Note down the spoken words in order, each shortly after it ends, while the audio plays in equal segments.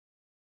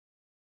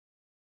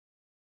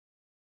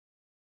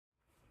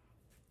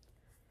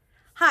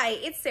Hi,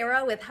 it's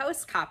Sarah with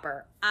House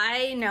Copper.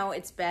 I know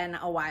it's been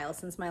a while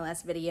since my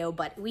last video,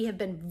 but we have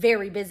been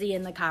very busy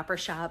in the copper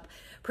shop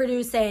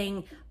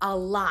producing a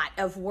lot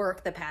of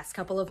work the past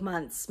couple of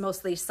months.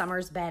 Mostly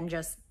summer's been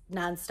just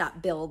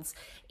nonstop builds,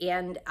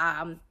 and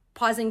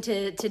pausing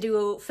to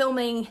do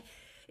filming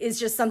is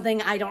just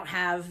something I don't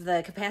have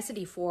the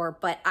capacity for,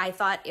 but I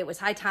thought it was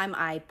high time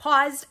I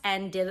paused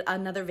and did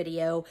another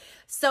video.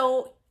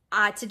 So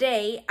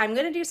today, I'm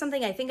going to do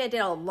something I think I did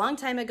a long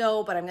time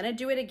ago, but I'm going to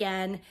do it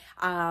again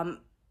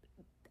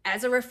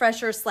as a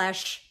refresher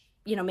slash,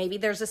 maybe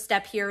there's a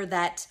step here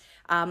that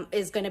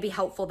is going to be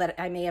helpful that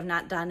I may have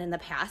not done in the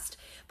past.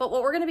 But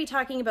what we're going to be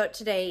talking about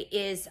today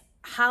is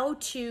how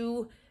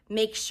to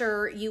make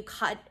sure you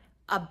cut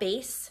a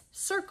base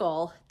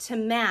circle to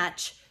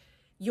match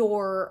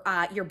your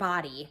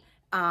body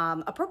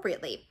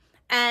appropriately.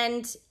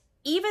 And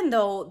even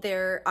though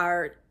there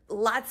are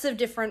lots of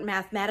different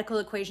mathematical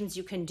equations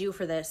you can do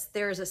for this,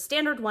 there's a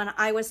standard one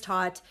I was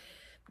taught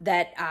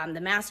that the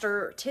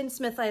master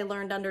tinsmith I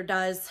learned under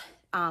does.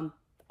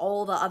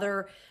 All the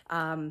other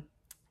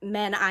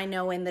men I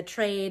know in the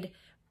trade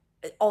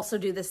also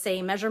do the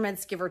same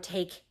measurements, give or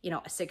take, a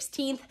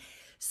 1/16.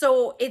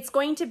 So it's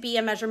going to be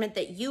a measurement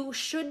that you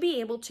should be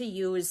able to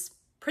use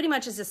pretty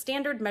much as a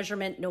standard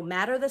measurement, no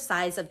matter the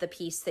size of the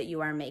piece that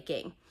you are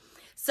making.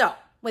 So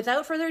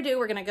without further ado,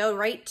 we're gonna go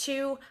right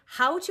to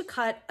how to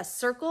cut a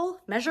circle,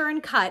 measure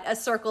and cut a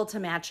circle to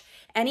match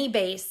any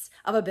base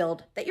of a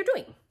build that you're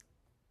doing.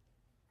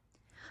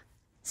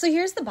 So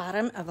here's the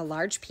bottom of a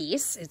large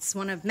piece. It's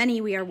one of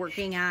many we are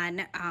working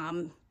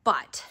on,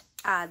 but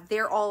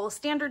they're all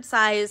standard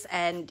size,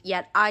 and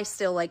yet I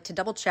still like to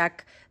double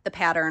check the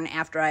pattern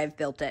after I've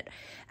built it.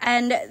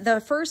 And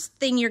the first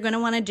thing you're gonna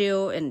wanna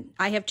do, and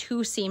I have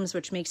 2 seams,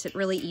 which makes it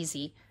really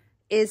easy,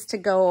 is to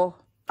go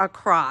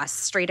across,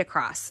 straight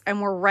across. And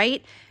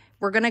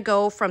we're gonna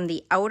go from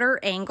the outer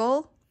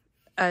angle,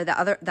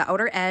 the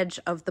outer edge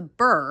of the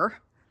burr,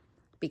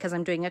 because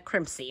I'm doing a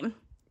crimp seam.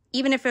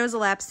 Even if it was a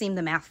lap seam,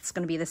 the math's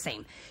gonna be the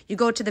same. You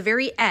go to the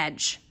very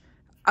edge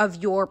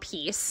of your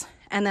piece,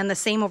 and then the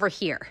same over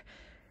here.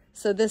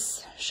 So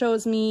this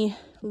shows me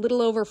a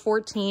little over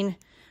 14.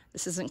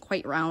 This isn't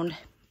quite round,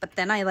 but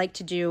then I like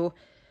to do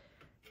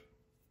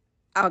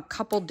a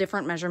couple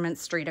different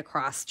measurements straight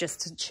across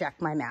just to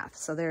check my math.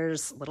 So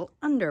there's a little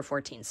under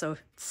 14. So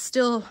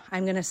still,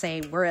 I'm gonna say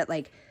we're at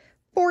like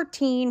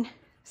 14.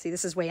 See,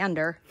 this is way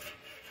under.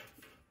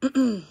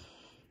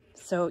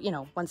 So,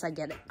 once I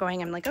get it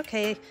going, I'm like,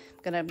 okay, I'm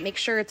gonna make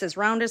sure it's as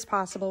round as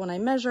possible when I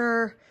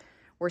measure.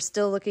 We're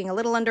still looking a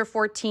little under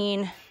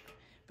 14,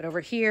 but over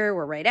here,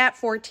 we're right at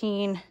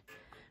 14.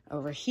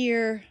 Over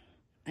here,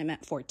 I'm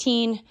at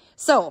 14.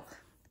 So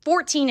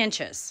 14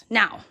 inches.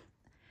 Now,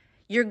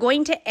 you're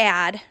going to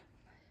add,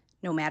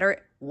 no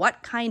matter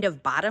what kind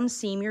of bottom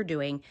seam you're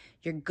doing,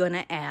 you're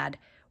gonna add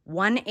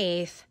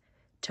 1/8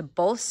 to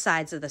both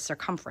sides of the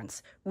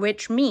circumference,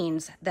 which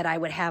means that I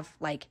would have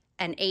like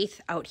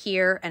 1/8 out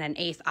here and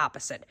 1/8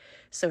 opposite.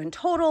 So in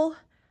total,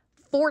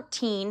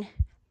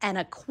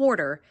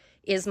 14¼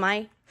 is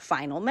my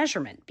final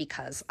measurement,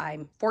 because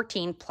I'm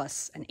 14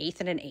 plus 1/8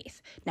 and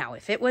 1/8. Now,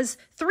 if it was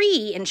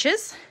 3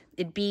 inches,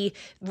 it'd be,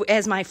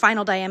 as my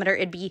final diameter,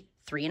 it'd be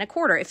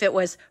 3¼ If it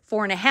was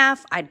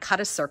 4½, I'd cut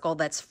a circle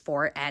that's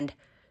 4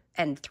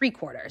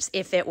 3/4.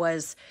 If it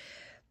was,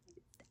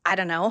 I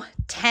don't know,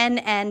 10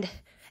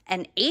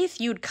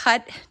 1/8, you'd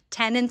cut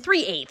 10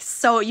 3/8.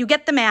 So you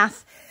get the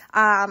math.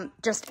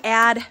 Just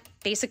add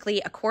basically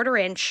 1/4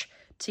 inch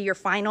to your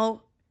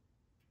final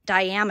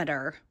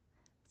diameter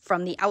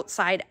from the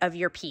outside of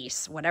your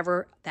piece,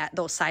 whatever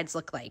those sides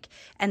look like,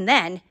 and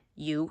then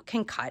you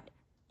can cut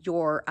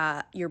your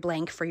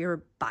blank for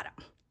your bottom.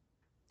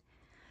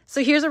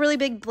 So here's a really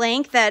big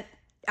blank that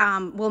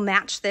will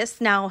match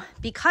this. Now,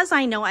 because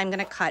I know I'm going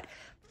to cut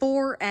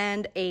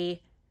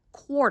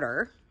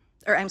 14¼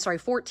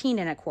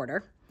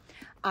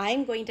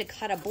 I'm going to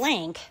cut a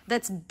blank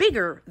that's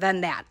bigger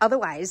than that.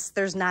 Otherwise,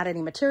 there's not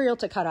any material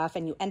to cut off,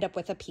 and you end up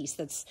with a piece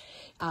that's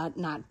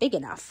not big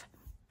enough.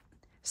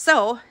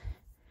 So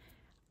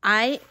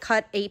I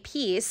cut a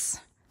piece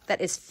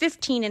that is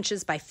 15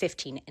 inches by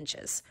 15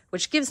 inches,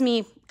 which gives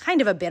me kind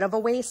of a bit of a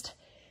waist,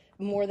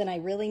 more than I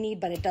really need,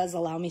 but it does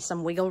allow me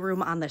some wiggle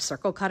room on the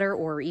circle cutter,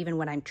 or even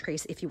when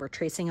if you were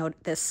tracing out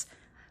this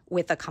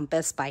with a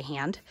compass by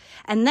hand.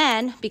 And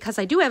then, because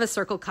I do have a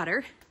circle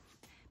cutter,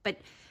 but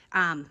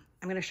I'm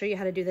going to show you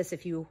how to do this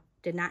if you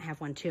did not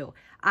have one too.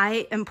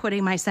 I am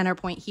putting my center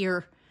point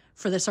here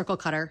for the circle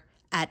cutter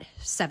at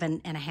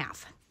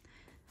 7½.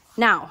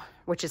 Now,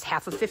 which is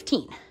half of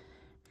 15.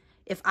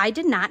 If I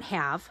did not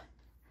have,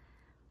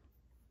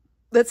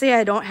 let's say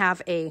I don't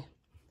have a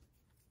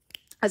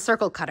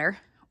circle cutter,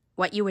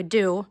 what you would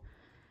do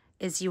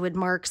is you would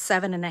mark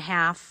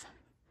 7½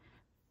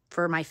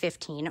 for my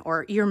 15,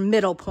 or your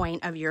middle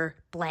point of your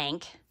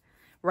blank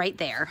right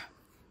there.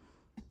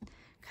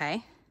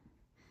 Okay.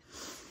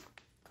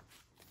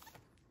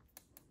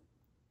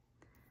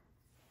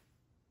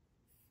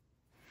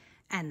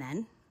 And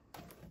then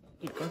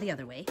you'd go the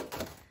other way,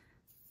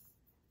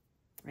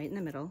 right in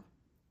the middle.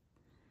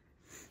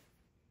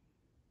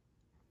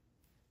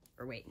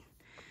 or wait,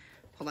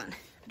 hold on.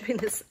 I'm doing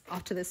this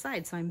off to the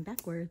side, so I'm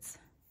backwards.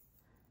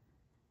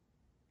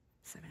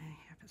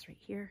 7.5 is right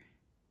here.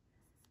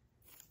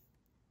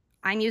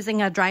 I'm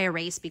using a dry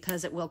erase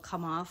because it will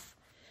come off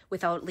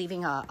without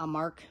leaving a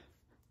mark,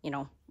 you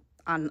know,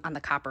 on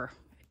the copper.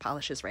 It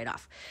polishes right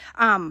off.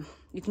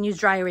 You can use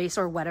dry erase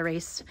or wet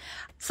erase.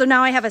 So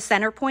now I have a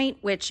center point,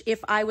 which if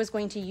I was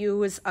going to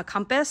use a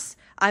compass,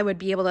 I would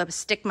be able to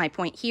stick my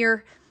point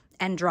here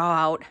and draw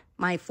out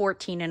my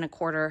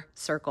 14.25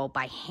 circle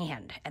by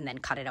hand and then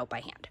cut it out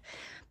by hand.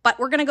 But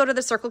we're gonna go to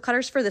the circle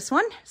cutters for this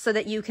one so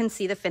that you can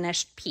see the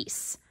finished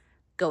piece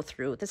go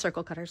through the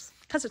circle cutters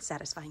because it's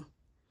satisfying.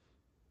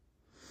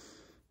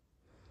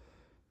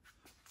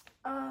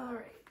 All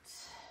right.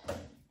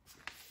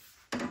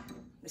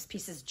 This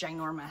piece is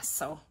ginormous,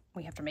 so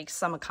we have to make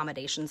some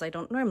accommodations I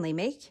don't normally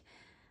make,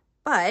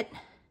 but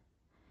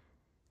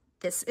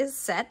this is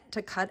set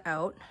to cut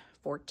out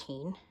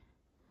 14.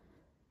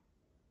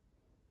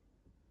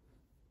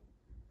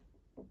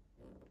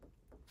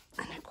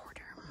 And a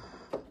quarter.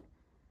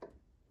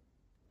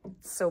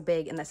 It's so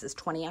big, and this is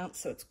 20 ounce,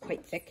 so it's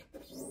quite thick.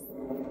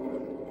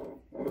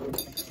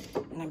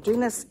 And I'm doing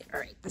this, all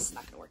right, this is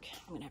not gonna work.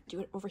 I'm gonna have to do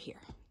it over here,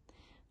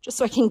 just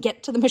so I can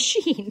get to the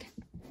machine.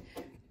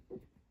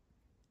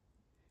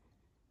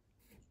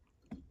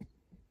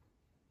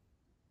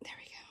 There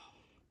we go.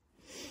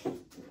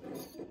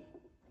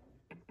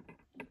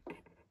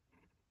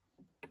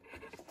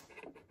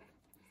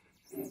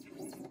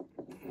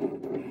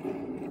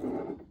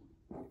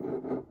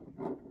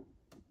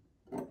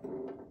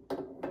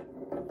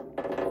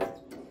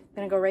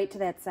 I'm gonna go right to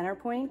that center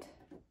point.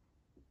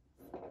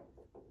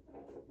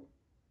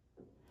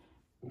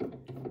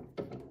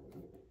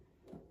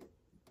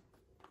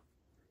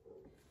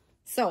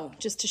 So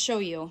just to show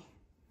you,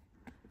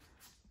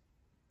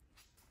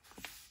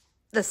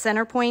 the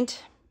center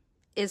point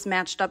is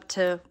matched up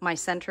to my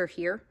center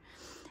here.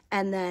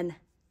 And then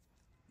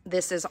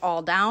this is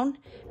all down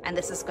and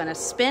this is gonna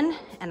spin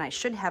and I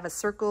should have a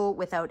circle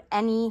without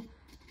any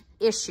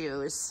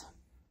issues.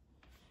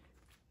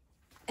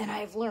 And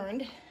I've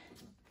learned,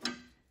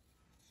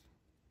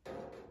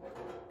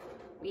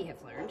 we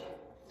have learned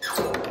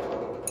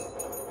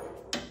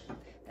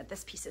that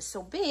this piece is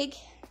so big,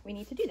 we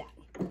need to do that.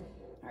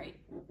 All right.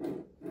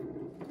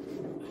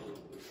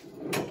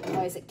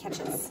 Otherwise it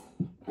catches.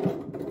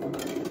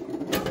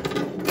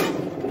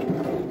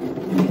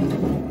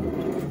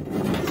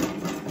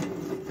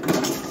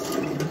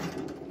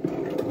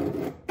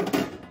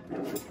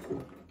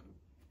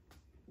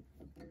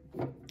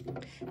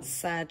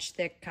 Such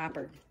thick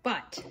copper,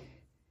 but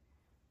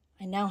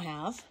I now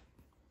have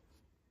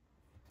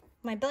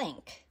my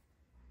blank.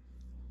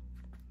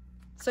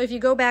 So if you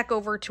go back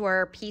over to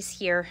our piece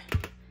here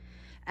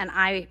and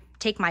I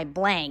take my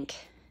blank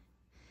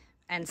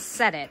and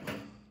set it,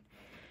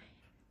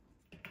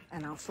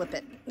 and I'll flip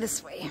it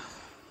this way.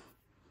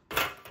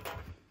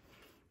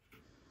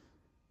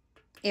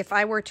 If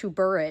I were to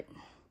burr it,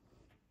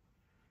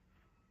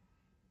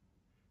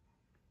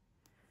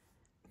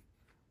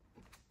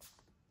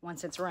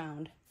 once it's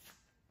round,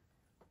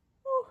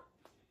 woo,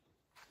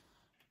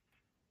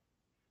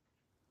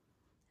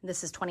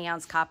 this is 20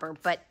 ounce copper,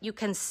 but you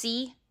can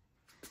see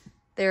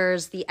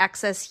there's the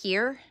excess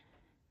here,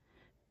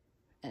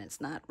 and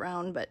it's not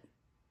round, but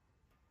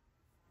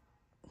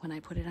when I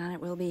put it on, it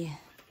will be.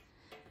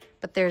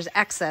 But there's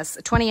excess.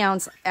 A 20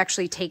 ounce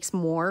actually takes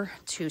more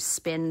to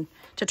spin,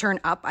 to turn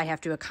up. I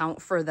have to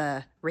account for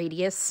the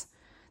radius,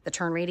 the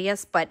turn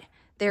radius, but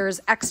there's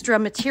extra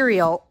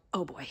material,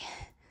 oh boy,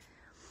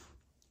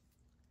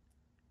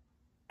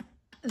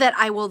 that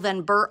I will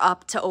then burr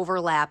up to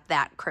overlap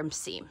that crimp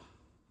seam.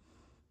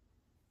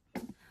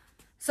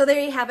 So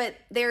there you have it.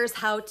 There's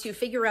how to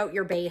figure out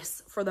your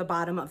base for the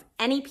bottom of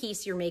any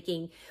piece you're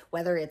making,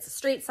 whether it's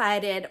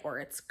straight-sided or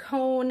it's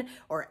cone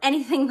or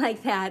anything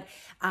like that.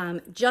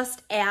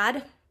 Just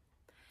add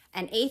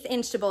an 1/8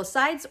 inch to both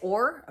sides,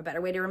 or a better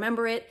way to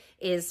remember it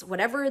is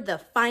whatever the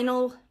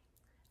final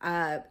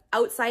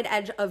outside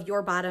edge of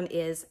your bottom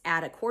is,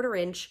 add a 1/4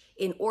 inch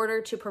in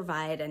order to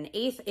provide an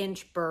 1/8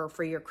 inch burr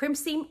for your crimp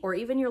seam or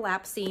even your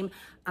lap seam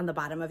on the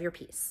bottom of your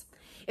piece.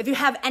 If you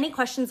have any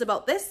questions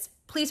about this,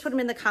 please put them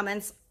in the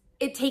comments.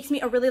 It takes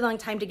me a really long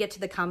time to get to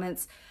the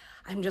comments.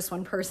 I'm just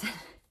one person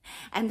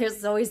and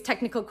there's always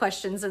technical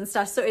questions and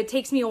stuff. So it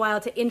takes me a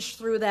while to inch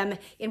through them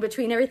in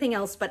between everything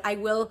else, but I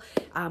will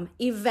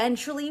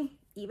eventually,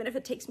 even if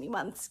it takes me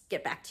months,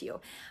 get back to you.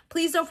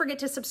 Please don't forget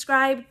to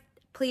subscribe.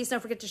 Please don't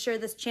forget to share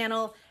this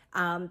channel.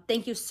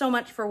 Thank you so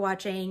much for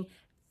watching.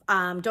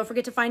 Don't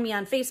forget to find me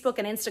on Facebook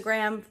and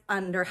Instagram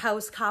under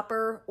House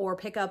Copper, or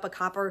pick up a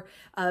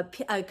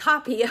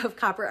copy of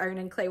Copper, Iron,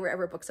 and Clay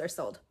wherever books are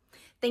sold.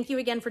 Thank you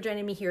again for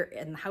joining me here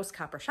in the House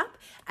Copper shop,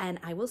 and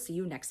I will see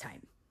you next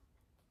time.